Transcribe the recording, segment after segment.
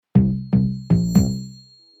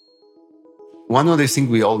One of the things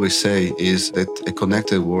we always say is that a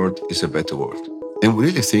connected world is a better world. And we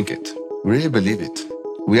really think it. We really believe it.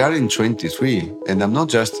 We are in 23, and I'm not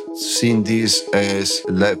just seeing this as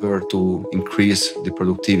a lever to increase the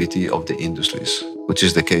productivity of the industries, which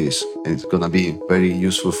is the case, and it's going to be very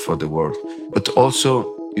useful for the world. But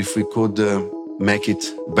also, if we could make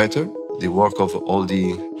it better, the work of all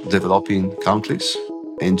the developing countries,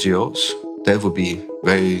 NGOs, that would be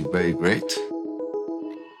very, very great.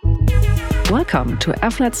 Welcome to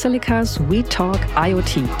FNet Silica's We Talk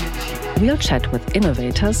IoT. We'll chat with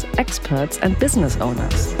innovators, experts, and business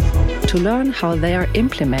owners to learn how they are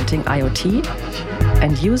implementing IoT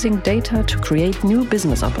and using data to create new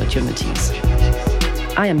business opportunities.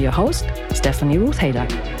 I am your host, Stephanie Ruth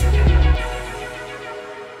Haydock.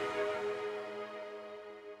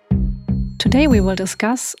 Today we will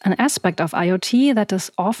discuss an aspect of IoT that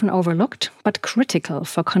is often overlooked but critical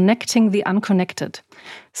for connecting the unconnected,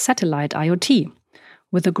 satellite IoT.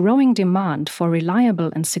 With a growing demand for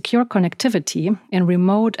reliable and secure connectivity in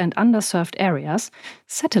remote and underserved areas,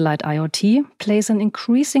 satellite IoT plays an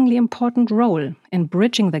increasingly important role in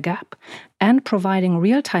bridging the gap and providing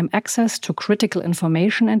real-time access to critical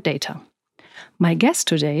information and data. My guest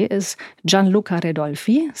today is Gianluca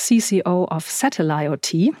Redolfi, CCO of Satellite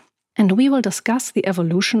IoT, and we will discuss the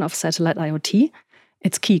evolution of satellite IoT,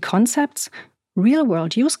 its key concepts,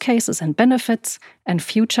 real-world use cases and benefits, and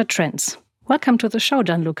future trends. Welcome to the show,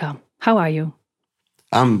 Gianluca. How are you?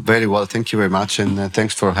 I'm very well, thank you very much, and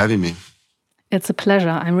thanks for having me. It's a pleasure.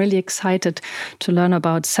 I'm really excited to learn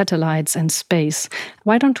about satellites and space.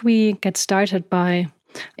 Why don't we get started by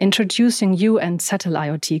introducing you and Satellite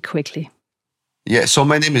IoT quickly? Yeah, so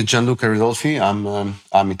my name is Gianluca Redolfi.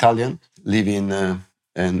 I'm Italian, living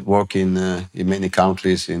and working in many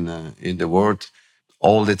countries in the world,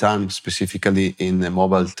 all the time, specifically in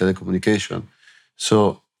mobile telecommunication.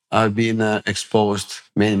 So I've been exposed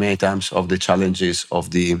many times of the challenges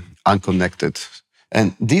of the unconnected.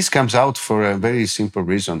 And this comes out for a very simple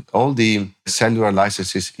reason. All the cellular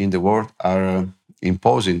licenses in the world are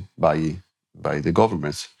imposed by the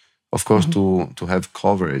governments, of course, to have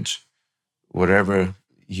coverage wherever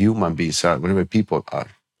human beings are, wherever people are.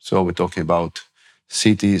 So we're talking about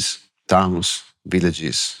cities, towns,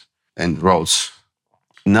 villages, and roads.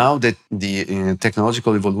 Now that the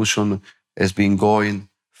technological evolution has been going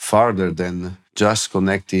farther than just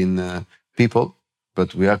connecting people,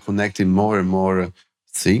 but we are connecting more and more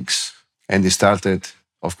things. And it started,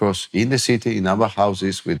 of course, in the city, in our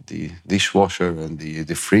houses with the dishwasher and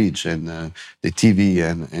the fridge and the TV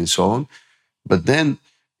and so on. But then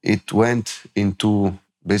it went into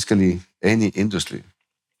basically any industry.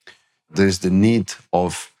 There's the need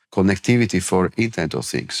of connectivity for Internet of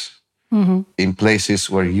Things in places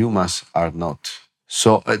where humans are not.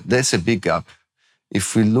 So that's a big gap.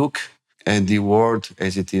 If we look at the world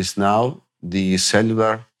as it is now, the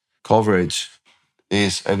cellular coverage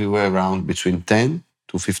is everywhere around between 10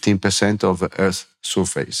 to 15% of the Earth's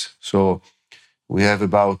surface. So we have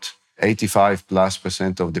about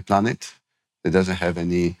 85% of the planet that doesn't have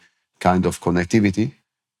any kind of connectivity,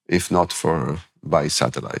 if not by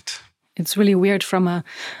satellite. It's really weird from a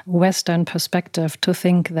Western perspective to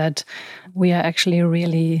think that we are actually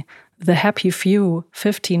really the happy few,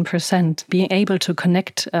 15%, being able to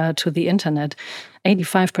connect to the internet.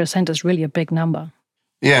 85% is really a big number.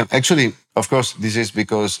 Yeah, actually, of course, this is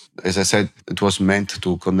because, as I said, it was meant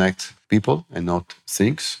to connect people and not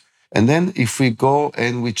things. And then if we go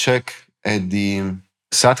and we check at the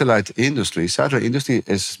satellite industry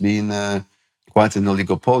has been quite an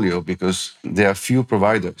oligopoly because there are few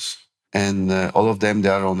providers. And all of them, they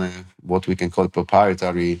are on what we can call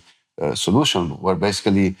proprietary solution, where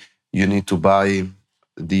basically you need to buy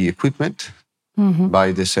the equipment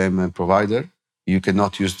by the same provider. You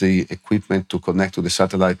cannot use the equipment to connect to the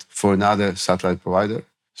satellite for another satellite provider.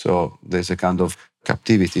 So there's a kind of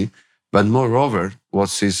captivity. But moreover,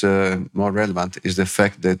 what is more relevant is the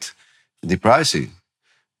fact that the pricing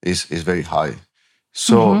is very high.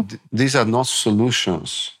 So these are not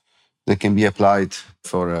solutions that can be applied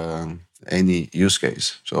for any use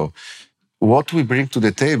case. So what we bring to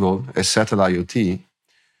the table as satellite IoT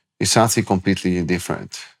is something completely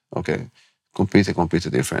different. Okay, completely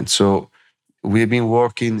different. So we've been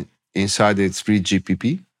working inside the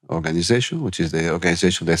 3GPP organization, which is the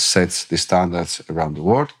organization that sets the standards around the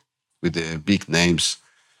world with the big names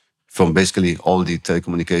from basically all the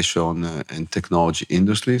telecommunication and technology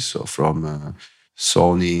industries. So from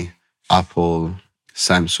Sony, Apple,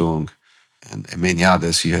 Samsung, and many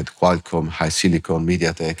others. You had Qualcomm, HiSilicon,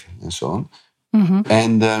 MediaTek, and so on.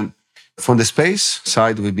 And from the space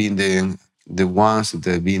side, we've been the ones that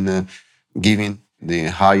have been giving the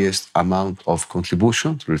highest amount of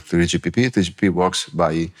contribution through 3GPP. 3GPP works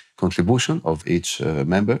by contribution of each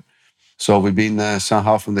member. So we've been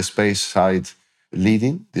somehow from the space side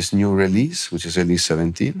leading this new release, which is release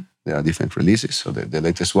 17. There are different releases, so the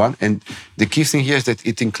latest one. And the key thing here is that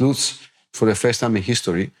it includes, for the first time in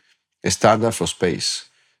history, a standard for space.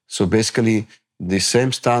 So basically, the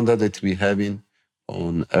same standard that we have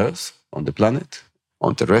on Earth, on the planet,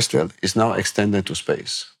 on terrestrial, is now extended to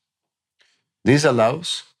space. This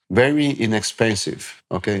allows very inexpensive,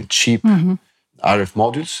 cheap RF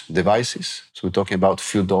modules, devices. So we're talking about a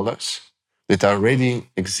few dollars that are already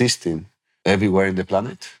existing everywhere in the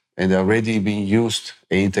planet and are already being used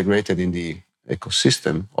and integrated in the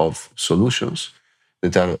ecosystem of solutions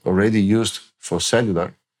that are already used for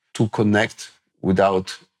cellular to connect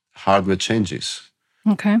without hardware changes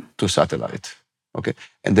to satellite.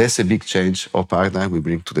 And that's a big change of paradigm we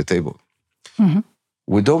bring to the table.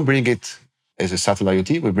 We don't bring it as a satellite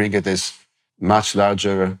IoT, we bring it as much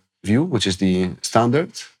larger view, which is the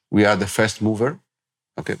standard. We are the first mover.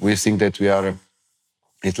 We think that we are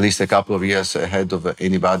at least a couple of years ahead of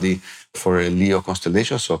anybody for a LEO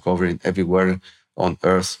constellation, so covering everywhere on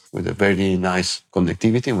Earth with a very nice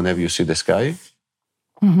connectivity whenever you see the sky.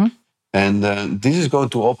 And this is going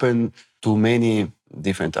to open to many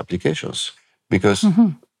different applications because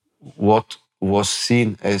what was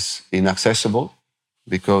seen as inaccessible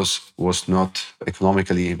because was not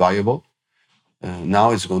economically viable,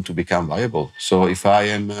 now it's going to become viable. So if I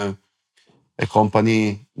am a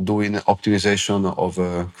company doing optimization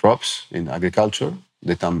of crops in agriculture,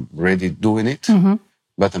 that I'm already doing it,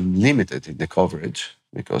 but I'm limited in the coverage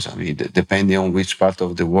because, depending on which part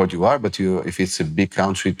of the world you are, but if it's a big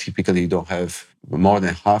country, typically you don't have more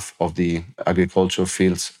than half of the agriculture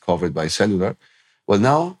fields covered by cellular. Well,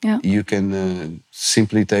 now you can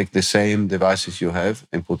simply take the same devices you have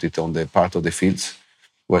and put it on the part of the fields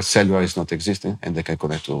where cellular is not existing, and they can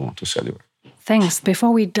connect to cellular. Thanks.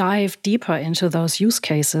 Before we dive deeper into those use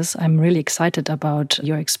cases, I'm really excited about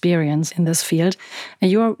your experience in this field.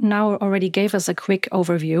 And you now already gave us a quick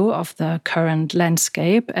overview of the current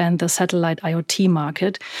landscape and the satellite IoT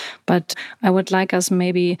market. But I would like us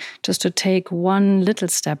maybe just to take one little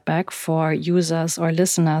step back for users or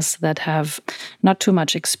listeners that have not too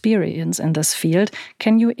much experience in this field.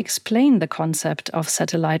 Can you explain the concept of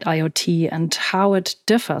satellite IoT and how it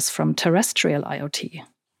differs from terrestrial IoT?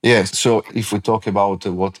 Yes. So if we talk about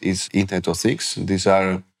what is Internet of Things, these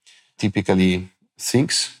are typically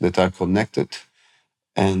things that are connected.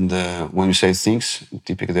 And when you say things,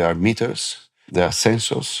 typically they are meters, they are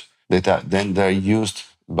sensors that they're used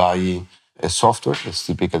by a software that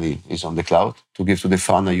typically is on the cloud to give to the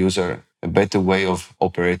final user a better way of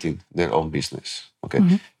operating their own business.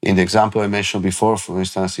 In the example I mentioned before, for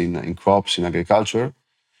instance, in crops, in agriculture,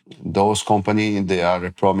 those companies, they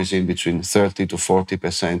are promising between 30 to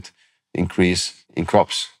 40% increase in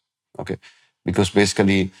crops. Because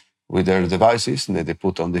basically with their devices that they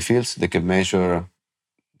put on the fields, they can measure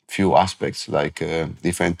few aspects like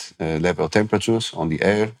different level of temperatures on the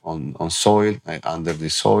air, on soil, under the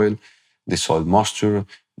soil moisture,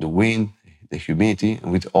 the wind, the humidity.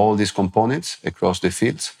 And with all these components across the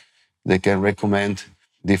fields, they can recommend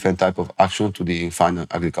different type of action to the final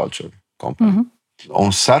agriculture company.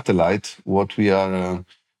 On satellite, what we are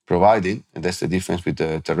providing, and that's the difference with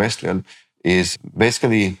the terrestrial, is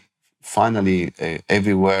basically finally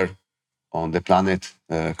everywhere on the planet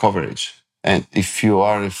coverage. And if you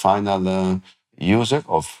are a final user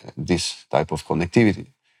of this type of connectivity,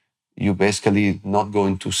 you're basically not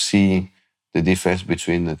going to see the difference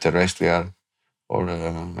between the terrestrial or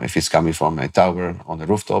if it's coming from a tower on a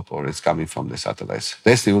rooftop or it's coming from the satellites.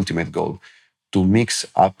 That's the ultimate goal, to mix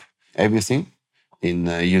up everything in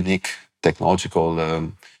a unique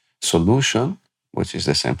technological solution, which is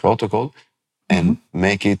the same protocol, and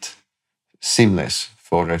make it seamless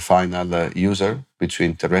for a final user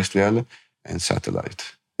between terrestrial and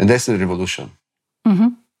satellite. And that's the revolution.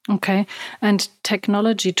 Okay. And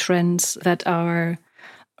technology trends that are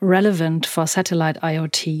relevant for satellite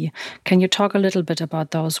IoT. Can you talk a little bit about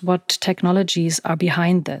those? What technologies are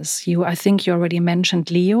behind this? I think you already mentioned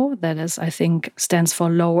LEO. That is, I think, stands for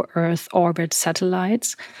low Earth orbit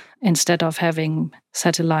satellites. Instead of having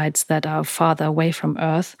satellites that are farther away from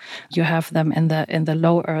Earth, you have them in the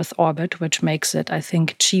low Earth orbit, which makes it, I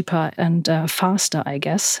think, cheaper and faster, I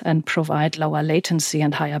guess, and provide lower latency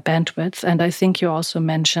and higher bandwidth. And I think you also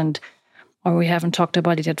mentioned, or we haven't talked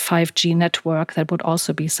about it yet, 5G network. That would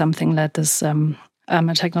also be something that is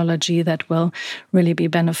a technology that will really be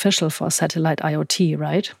beneficial for satellite IoT,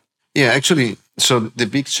 right? Yeah, actually, so the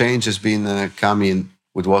big change has been coming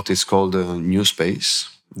with what is called a new space.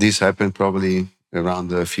 This happened probably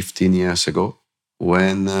around 15 years ago,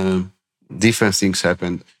 when different things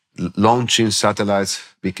happened. Launching satellites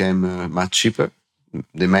became much cheaper.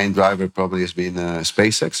 The main driver probably has been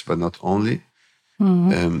SpaceX, but not only.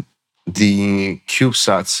 The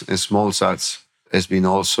CubeSats and small sats has been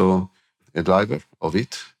also a driver of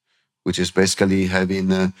it, which is basically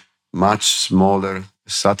having much smaller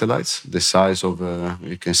satellites, the size of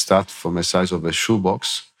you can start from a size of a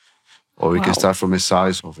shoebox, or you can start from a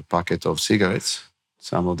size of a packet of cigarettes.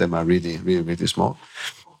 Some of them are really, really, really small.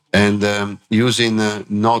 And using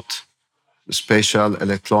not special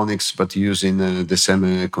electronics, but using the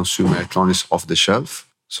same consumer electronics off the shelf.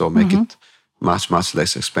 So make it much, much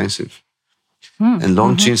less expensive. And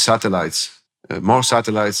launching satellites, more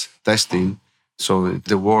satellites, testing. So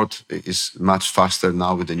the world is much faster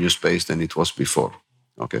now with the new space than it was before.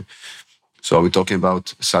 Okay. So we're talking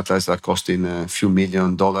about satellites that are costing a few $1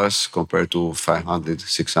 million compared to 500,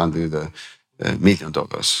 600 $1 million.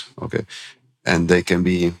 Okay. And they can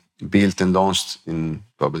be built and launched in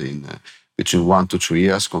probably in between 1 to 3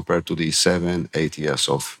 years compared to the 7, 8 years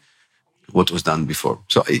of what was done before.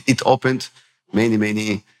 So it opened many,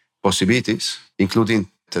 many possibilities, including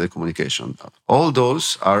telecommunication. All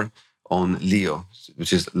those are on LEO,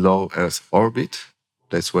 which is low Earth orbit.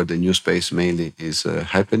 That's where the new space mainly is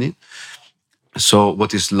happening. So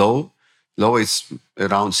what is low? Low is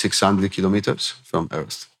around 600 kilometers from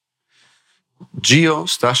Earth.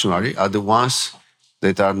 Geostationary are the ones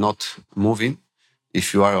that are not moving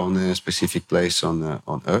if you are on a specific place on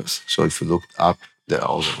Earth. So if you look up, they're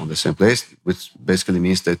all on the same place, which basically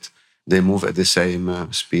means that they move at the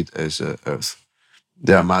same speed as Earth.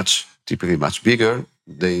 They are typically much bigger,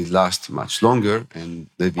 they last much longer, and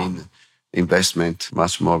they've been investment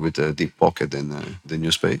much more with a deep pocket than the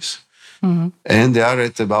new space. And they are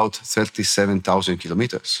at about 37,000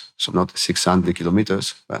 kilometers. So not 600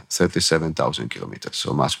 kilometers, but 37,000 kilometers.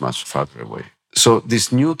 So much, much farther away. So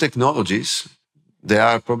these new technologies, they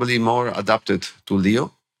are probably more adapted to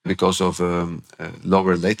LEO because of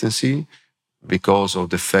lower latency, because of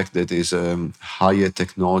the fact that it's higher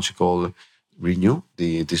technological renew.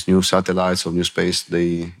 These new satellites of new space,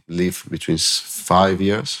 they live between 5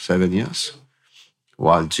 years, 7 years,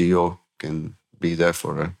 while GEO can be there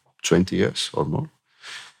for 20 years or more.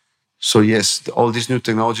 So yes, all these new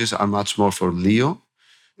technologies are much more for LEO.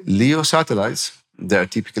 LEO satellites, they are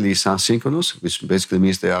typically sun-synchronous, which basically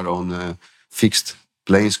means they are on fixed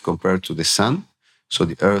planes compared to the sun. So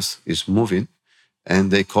the Earth is moving,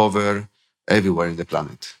 and they cover everywhere in the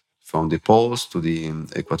planet, from the poles to the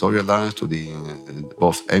equatorial lines to the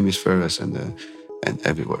both hemispheres and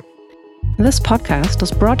everywhere. This podcast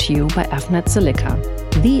is brought to you by AFNet Silica,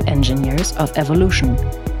 the engineers of evolution.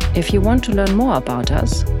 If you want to learn more about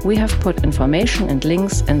us, we have put information and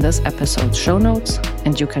links in this episode's show notes,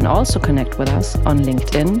 and you can also connect with us on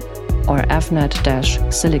LinkedIn or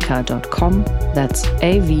avnet-silica.com. That's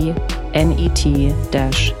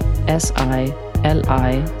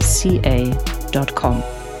avnet-silica.com.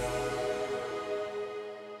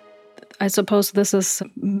 I suppose this is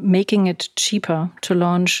making it cheaper to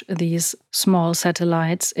launch these small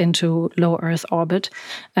satellites into low Earth orbit.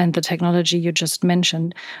 And the technology you just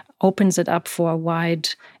mentioned opens it up for a wide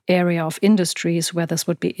area of industries where this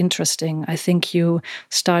would be interesting. I think you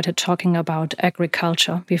started talking about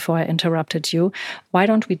agriculture before I interrupted you. Why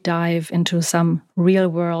don't we dive into some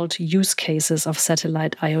real-world use cases of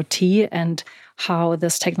satellite IoT and how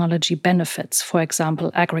this technology benefits, for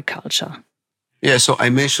example, agriculture? Yeah, so I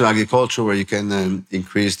mentioned agriculture where you can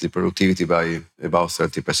increase the productivity by about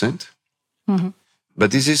 30%. But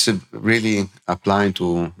this is really applying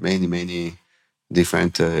to many, many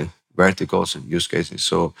different verticals and use cases.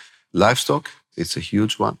 So livestock, it's a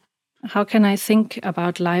huge one. How can I think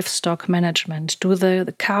about livestock management? Do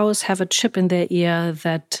the cows have a chip in their ear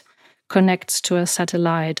that connects to a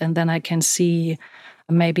satellite, and then I can see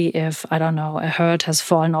maybe if, I don't know, a herd has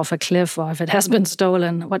fallen off a cliff or if it has been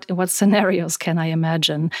stolen? What scenarios can I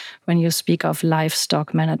imagine when you speak of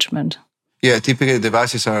livestock management? Yeah, typically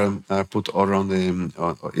devices are put around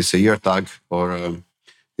it's a ear tag or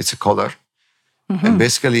it's a collar. And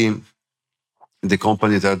basically, the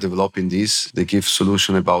companies that are developing this, they give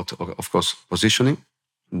solution about, of course, positioning.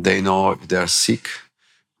 They know if they are sick,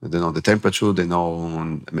 they know the temperature, they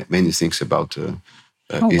know many things about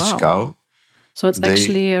each cow. So it's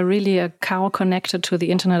actually really a cow connected to the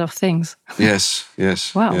Internet of Things. Yes.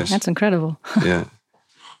 Wow, yes. That's incredible. Yeah.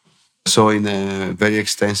 So in very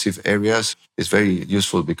extensive areas, it's very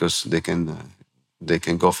useful because they can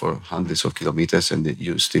go for hundreds of kilometers and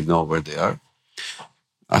you still know where they are.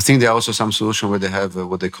 I think there are also some solution where they have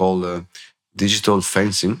what they call digital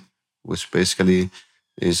fencing, which basically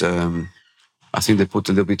is I think they put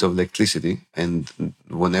a little bit of electricity, and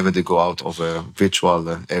whenever they go out of a virtual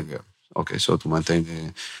area, okay, so to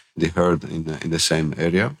maintain the herd in the same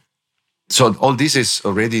area. So all this is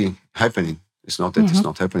already happening. It's not that it's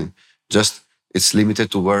not happening. Just it's limited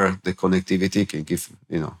to where the connectivity can give,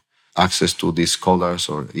 access to these collars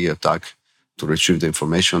or ear tag to retrieve the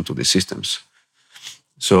information to the systems.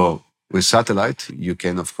 So with satellite, you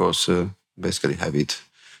can, of course, basically have it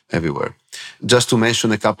everywhere. Just to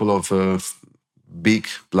mention a couple of big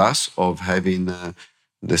plus of having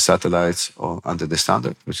the satellites under the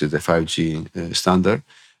standard, which is the 5G standard,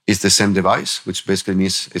 is the same device, which basically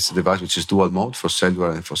means it's a device which is dual mode for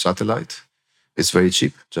cellular and for satellite. It's very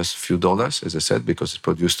cheap, just a few dollars, as I said, because it's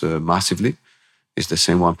produced massively. It's the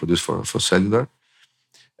same one produced for cellular.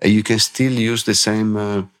 And you can still use the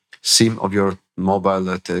same SIM of your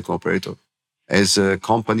mobile telecom operator. As a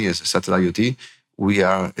company, as a satellite IoT, we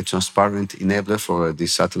are a transparent enabler for the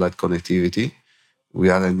satellite connectivity. We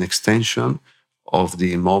are an extension of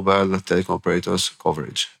the mobile telecom operator's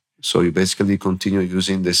coverage. So you basically continue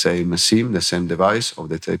using the same SIM, the same device of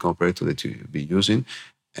the telecom operator that you'll be using,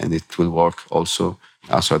 and it will work also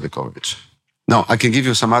outside the coverage. Now, I can give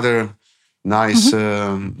you some other nice,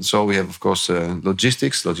 so we have, of course,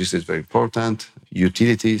 logistics. Logistics is very important.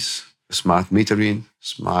 Utilities, smart metering,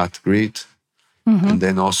 smart grid, and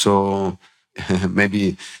then also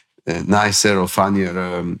maybe nicer or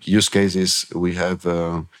funnier use cases. We have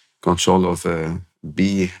control of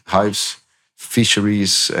bee hives,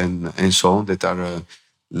 fisheries, and so on that are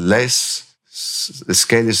less. The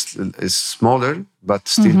scale is smaller, but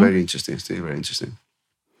still very interesting. Still very interesting.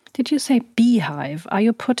 Did you say beehive? Are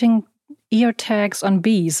you putting ear tags on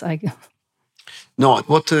bees? No,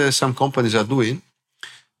 what some companies are doing,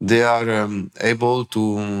 they are able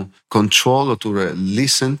to control or to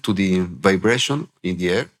listen to the vibration in the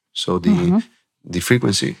air. So the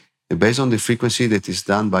frequency, based on the frequency that is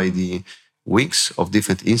done by the wings of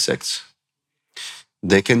different insects,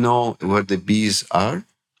 they can know where the bees are.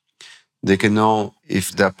 They can know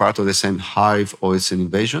if they're part of the same hive or it's an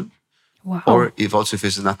invasion. Wow. Or if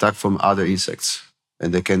it's an attack from other insects,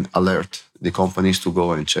 and they can alert the companies to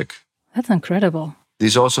go and check. That's incredible.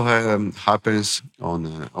 This also happens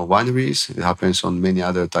on wineries. It happens on many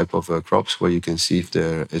other type of crops where you can see if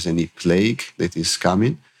there is any plague that is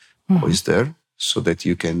coming or is there, so that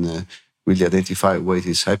you can really identify where it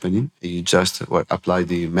is happening. You just apply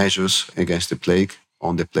the measures against the plague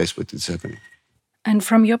on the place where it is happening. And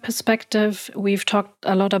from your perspective, we've talked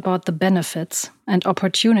a lot about the benefits and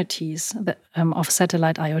opportunities of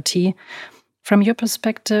satellite IoT. From your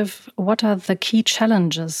perspective, what are the key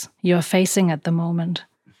challenges you're facing at the moment?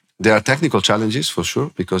 There are technical challenges for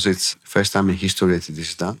sure, because it's the first time in history that it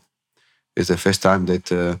is done. It's the first time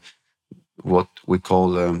that what we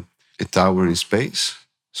call a tower in space.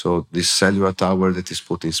 So this cellular tower that is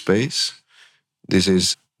put in space, this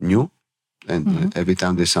is new. And every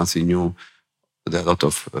time there's something new, there are a lot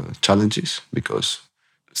of challenges, because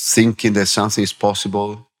thinking that something is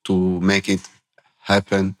possible to make it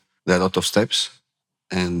happen, there are a lot of steps.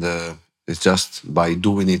 And it's just by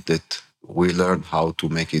doing it that we learn how to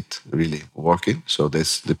make it really working. So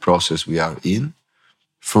that's the process we are in.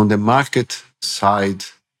 From the market side,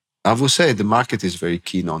 I would say the market is very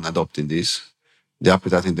keen on adopting this. The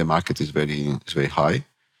appetite in the market is very high.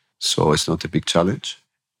 So it's not a big challenge.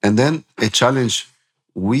 And then a challenge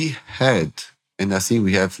we had, and I think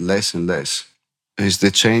we have less and less, is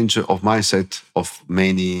the change of mindset of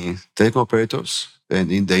many telecom operators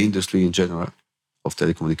and in the industry in general of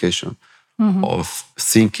telecommunication, of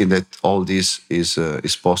thinking that all this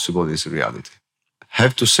is possible, is a reality.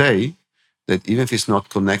 Have to say that even if it's not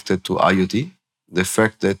connected to IoT, the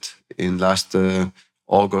fact that in last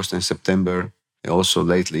August and September, and also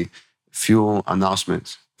lately, few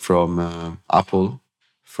announcements from Apple,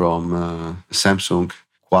 from Samsung,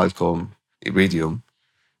 Qualcomm, Iridium,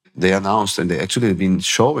 they announced and they actually have been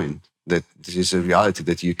showing that this is a reality,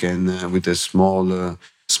 that you can, with a small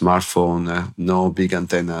smartphone, no big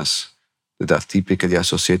antennas that are typically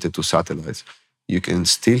associated to satellites, you can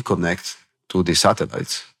still connect to the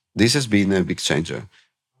satellites. This has been a big changer,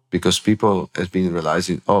 because people have been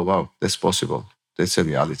realizing, oh, wow, that's possible. That's a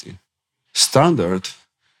reality. Standard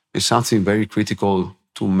is something very critical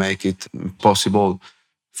to make it possible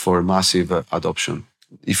for massive adoption.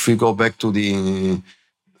 If we go back to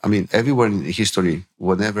everywhere in history,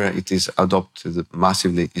 whenever it is adopted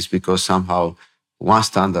massively, it's because somehow one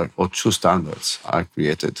standard or two standards are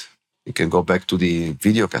created. You can go back to the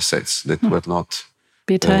video cassettes that were not...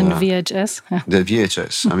 Beta and VHS. The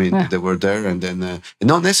VHS, they were there, and then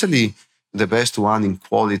not necessarily the best one in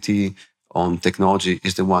quality on technology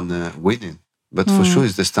is the one winning. but for sure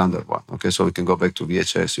it's the standard one. Okay, so we can go back to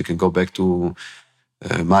VHS. You can go back to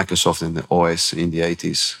Microsoft and the OS in the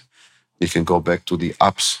 80s. You can go back to the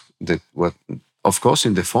apps that were, of course,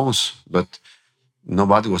 in the phones, but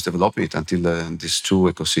nobody was developing it until this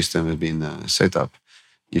true ecosystem has been set up.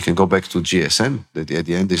 You can go back to GSM, that at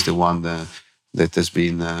the end is the one that has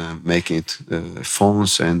been making it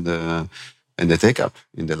phones and the take-up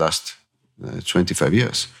in the last 25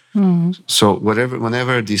 years. So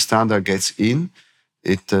whenever the standard gets in,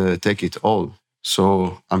 it take it all.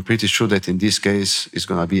 So I'm pretty sure that in this case, it's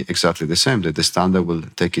going to be exactly the same, that the standard will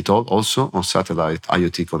take it all also on satellite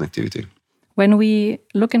IoT connectivity. When we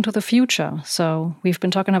look into the future, so we've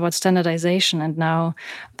been talking about standardization and now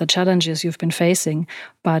the challenges you've been facing,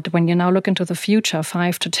 but when you now look into the future,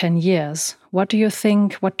 5 to 10 years, what do you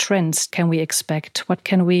think, what trends can we expect? What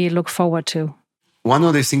can we look forward to? One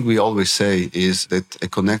of the things we always say is that a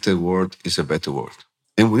connected world is a better world.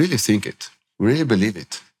 And we really think it, we really believe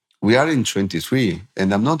it. We are in 23,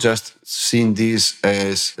 and I'm not just seeing this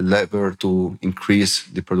as a lever to increase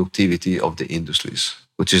the productivity of the industries,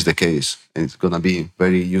 which is the case, and it's going to be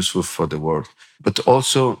very useful for the world. But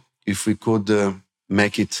also, if we could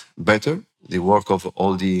make it better, the work of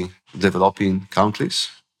all the developing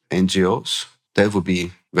countries, NGOs, that would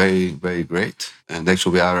be very, very great. And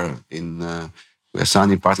actually, we are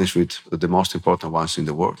signing partnerships with the most important ones in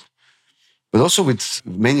the world. But also with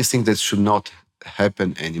many things that should not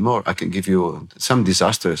happen anymore. I can give you some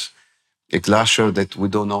disasters. A glacier that we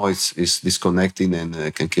don't know is disconnecting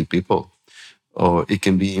and can kill people. Or it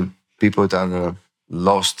can be people that are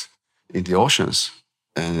lost in the oceans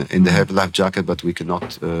and they have life jacket, but we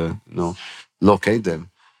cannot locate them.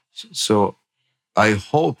 So I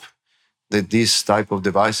hope that these type of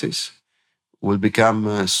devices will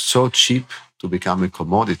become so cheap to become a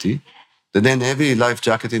commodity that then every life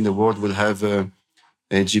jacket in the world will have a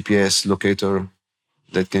GPS locator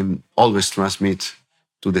that can always transmit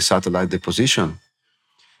to the satellite the position.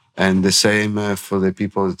 And the same for the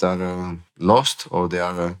people that are lost or they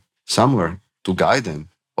are somewhere, to guide them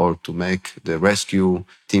or to make the rescue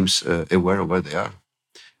teams aware of where they are.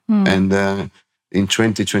 And in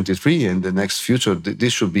 2023 and the next future,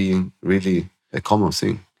 this should be really a common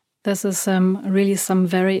thing. This is really some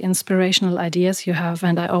very inspirational ideas you have.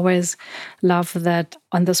 And I always love that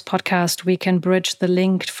on this podcast, we can bridge the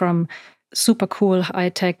link from super cool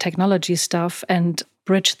high-tech technology stuff and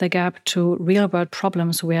bridge the gap to real-world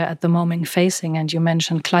problems we're at the moment facing. And you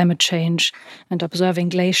mentioned climate change and observing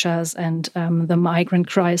glaciers and the migrant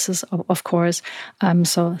crisis, of course.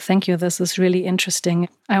 So thank you. This is really interesting.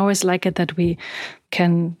 I always like it that we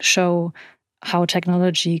can show how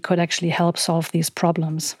technology could actually help solve these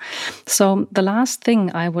problems. So the last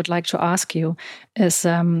thing I would like to ask you is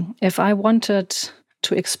if I wanted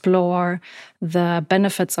to explore the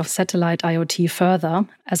benefits of satellite IoT further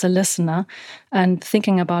as a listener and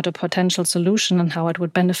thinking about a potential solution and how it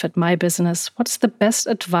would benefit my business, what's the best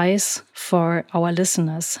advice for our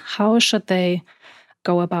listeners? How should they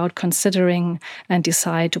go about considering and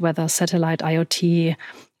decide whether satellite IoT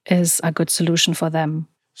is a good solution for them?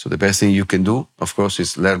 So the best thing you can do, of course,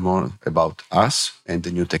 is learn more about us and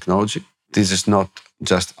the new technology. This is not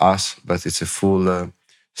just us, but it's a full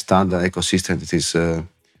standard ecosystem that is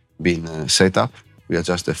being set up. We are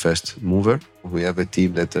just the first mover. We have a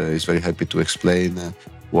team that is very happy to explain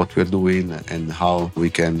what we're doing and how we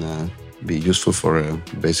can be useful for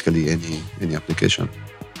basically any application.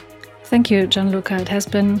 Thank you, Gianluca. It has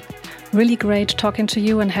been really great talking to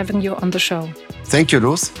you and having you on the show. Thank you,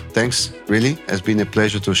 Ruth. Thanks, really. It's been a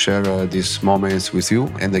pleasure to share these moments with you.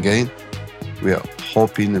 And again, we are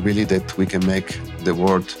hoping really that we can make the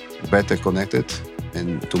world better connected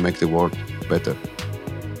and to make the world better.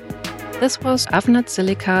 This was Avnet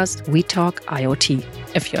Silica's We Talk IoT.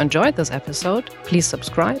 If you enjoyed this episode, please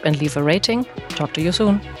subscribe and leave a rating. Talk to you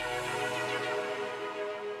soon.